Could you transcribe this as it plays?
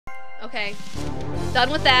Okay. Done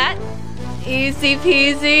with that. Easy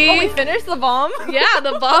peasy. Oh, we finished the bomb? Yeah,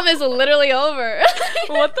 the bomb is literally over.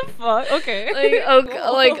 What the fuck? Okay.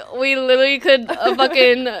 Like we literally could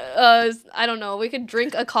fucking I don't know. We could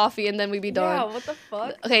drink a coffee and then we'd be done. Yeah, what the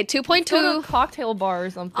fuck? Okay, 2.2. Let's go to a cocktail bar or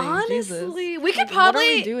something. Honestly, Jesus. we could Like, probably.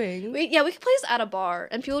 What are we doing? We could play this at a bar,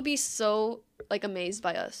 and people would be so like amazed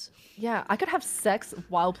by us. Yeah, I could have sex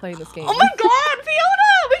while playing this game. Oh my god,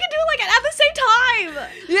 Fiona! We could do it like at the same time.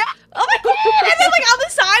 Yeah. Oh my god! And then like on the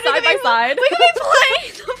side, Side by side. we could be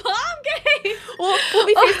playing the bomb game. We'll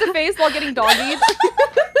be face to face while getting doggied.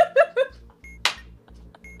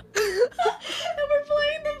 And we're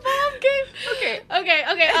playing the bomb game. Okay.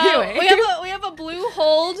 Okay. Anyway. We have a blue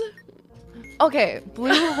hold. Okay,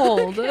 blue hold.